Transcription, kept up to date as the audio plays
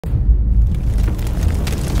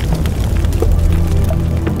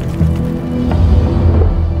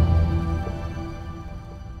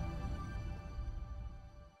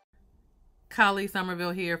Kylie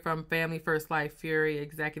Somerville here from Family First Life Fury,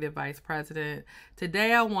 Executive Vice President.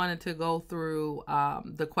 Today I wanted to go through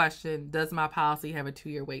the question, does my policy have a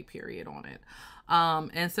 2-year wait period on it?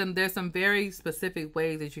 And there's some very specific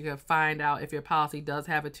ways that you can find out if your policy does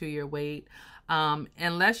have a 2-year wait.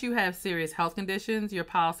 Unless you have serious health conditions, your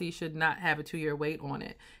policy should not have a 2-year wait on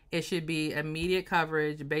it. It should be immediate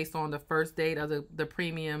coverage based on the first date of the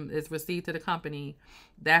premium is received to the company.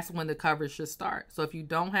 That's when the coverage should start. So if you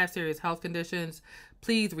don't have serious health conditions,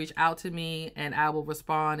 please reach out to me and I will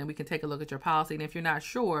respond and we can take a look at your policy. And if you're not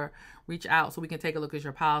sure, reach out so we can take a look at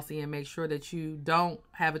your policy and make sure that you don't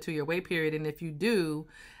have a 2-year wait period. And if you do,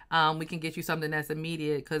 we can get you something that's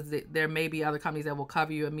immediate, because there may be other companies that will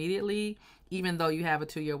cover you immediately, even though you have a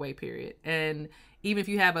 2-year wait period. And even if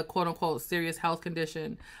you have a quote unquote serious health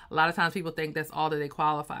condition, a lot of times people think that's all that they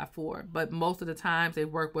qualify for. But most of the times they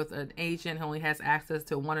work with an agent who only has access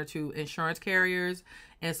to 1 or 2 insurance carriers.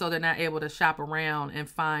 And so they're not able to shop around and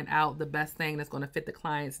find out the best thing that's going to fit the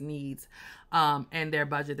client's needs and their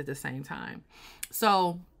budget at the same time.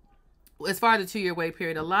 So as far as the 2-year wait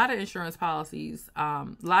period, a lot of insurance policies, a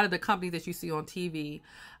lot of the companies that you see on TV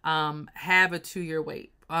have a 2-year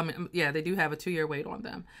wait. Yeah, they do have a 2-year wait on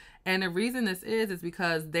them. And the reason this is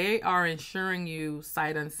because they are insuring you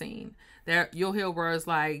sight unseen. You'll hear words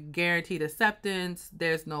like guaranteed acceptance,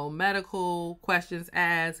 there's no medical questions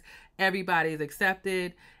asked, everybody's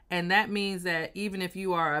accepted. And that means that even if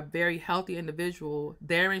you are a very healthy individual,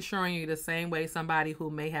 they're insuring you the same way somebody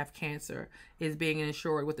who may have cancer is being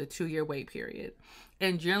insured with a 2-year wait period.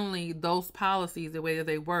 And generally, those policies, the way that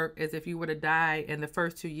they work is if you were to die in the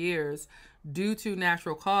first 2 years due to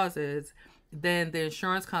natural causes, then the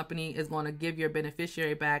insurance company is going to give your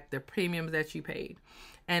beneficiary back the premiums that you paid.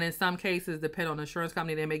 And in some cases, depending on the insurance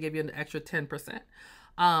company, they may give you an extra 10%.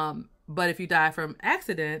 But if you die from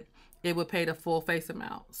accident, it would pay the full face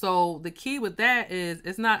amount. So the key with that is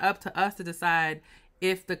it's not up to us to decide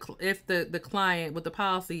if the client with the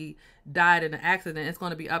policy died in an accident. It's going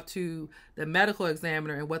to be up to the medical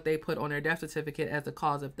examiner and what they put on their death certificate as the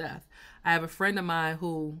cause of death. I have a friend of mine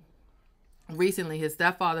who recently, his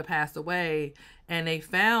stepfather passed away, and they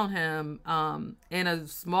found him in a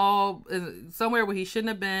somewhere where he shouldn't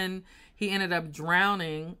have been. He ended up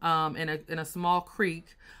drowning in a small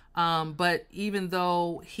creek. But even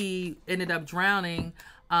though he ended up drowning,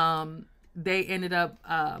 they ended up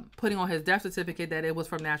putting on his death certificate that it was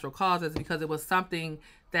from natural causes, because it was something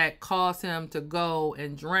that caused him to go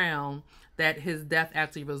and drown that his death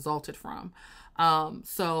actually resulted from.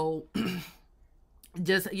 So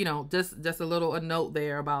just a little note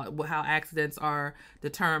there about how accidents are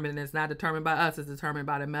determined. It's not determined by us, it's determined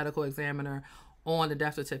by the medical examiner on the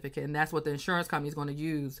death certificate, and that's what the insurance company is going to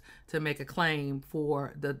use to make a claim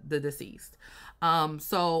for the deceased.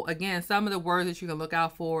 So again, some of the words that you can look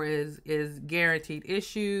out for is guaranteed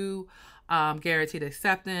issue, guaranteed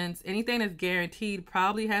acceptance. Anything that's guaranteed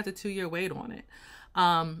probably has a 2-year wait on it.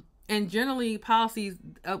 And generally policies,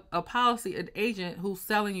 an agent who's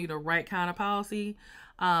selling you the right kind of policy,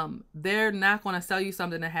 they're not going to sell you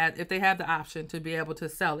something that has, if they have the option to be able to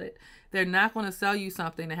sell it, they're not going to sell you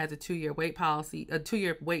something that has a 2-year wait policy, a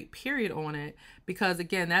 2-year wait period on it, because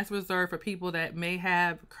again, that's reserved for people that may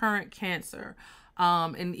have current cancer.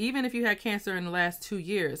 And even if you had cancer in the last 2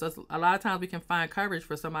 years, a lot of times we can find coverage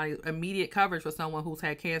for somebody, immediate coverage for someone who's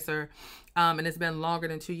had cancer, and it's been longer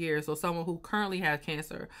than 2 years. So someone who currently has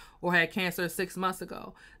cancer or had cancer 6 months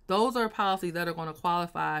ago, those are policies that are going to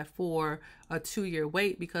qualify for a 2-year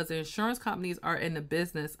wait, because the insurance companies are in the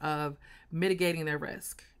business of mitigating their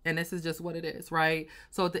risk. And this is just what it is, right?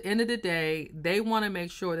 So at the end of the day, they want to make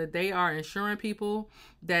sure that they are insuring people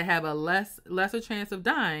that have a lesser chance of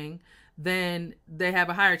dying then they have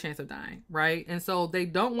a higher chance of dying, right? And so they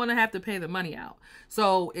don't want to have to pay the money out.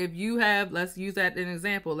 So if you have, let's use that as an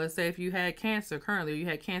example. Let's say if you had cancer currently, or you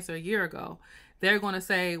had cancer a year ago, they're going to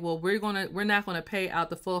say, well, we're not going to pay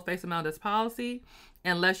out the full face amount of this policy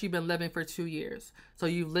unless you've been living for 2 years. So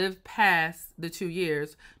you've lived past the 2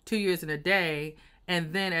 years, 2 years and a day.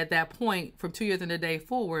 And then at that point, from 2 years and a day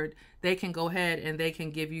forward, they can go ahead and they can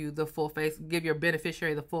give you the full face, give your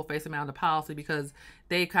beneficiary the full face amount of the policy, because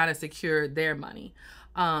they kind of secured their money.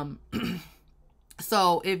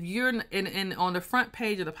 So if you're in on the front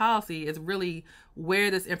page of the policy is really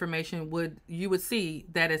where this information you would see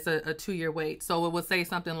that it's a 2-year wait. So it would say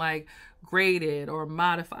something like graded or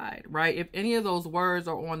modified, right? If any of those words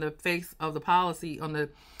are on the face of the policy, on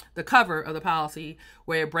the cover of the policy,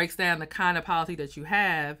 where it breaks down the kind of policy that you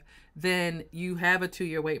have, then you have a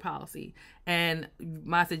 2-year wait policy. And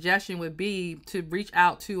my suggestion would be to reach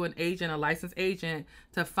out to an agent, a licensed agent,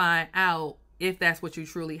 to find out if that's what you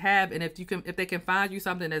truly have, and if they can find you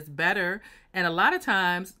something that's better. And a lot of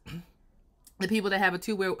times the people that have a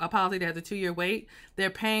policy that has a 2-year wait,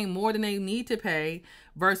 they're paying more than they need to pay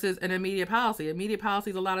versus an immediate policy. Immediate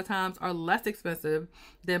policies a lot of times are less expensive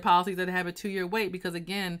than policies that have a 2-year wait, because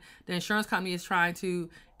again, the insurance company is trying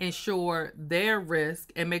to insure their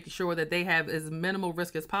risk and make sure that they have as minimal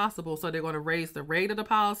risk as possible. So they're going to raise the rate of the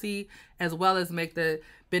policy, as well as make the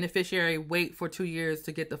beneficiary wait for 2 years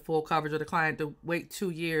to get the full coverage, or the client to wait 2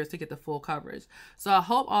 years to get the full coverage. So I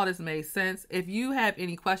hope all this made sense. If you have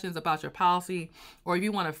any questions about your policy, or if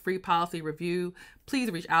you want a free policy review, please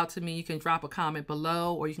reach out to me. You can drop a comment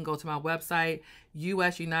below, or you can go to my website.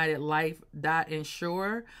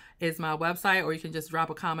 usunitedlife.insure is my website, or you can just drop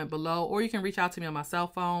a comment below, or you can reach out to me on my cell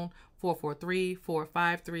phone,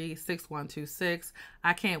 443-453-6126.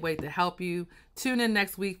 I can't wait to help you. Tune in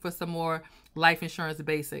next week for some more life insurance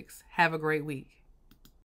basics. Have a great week.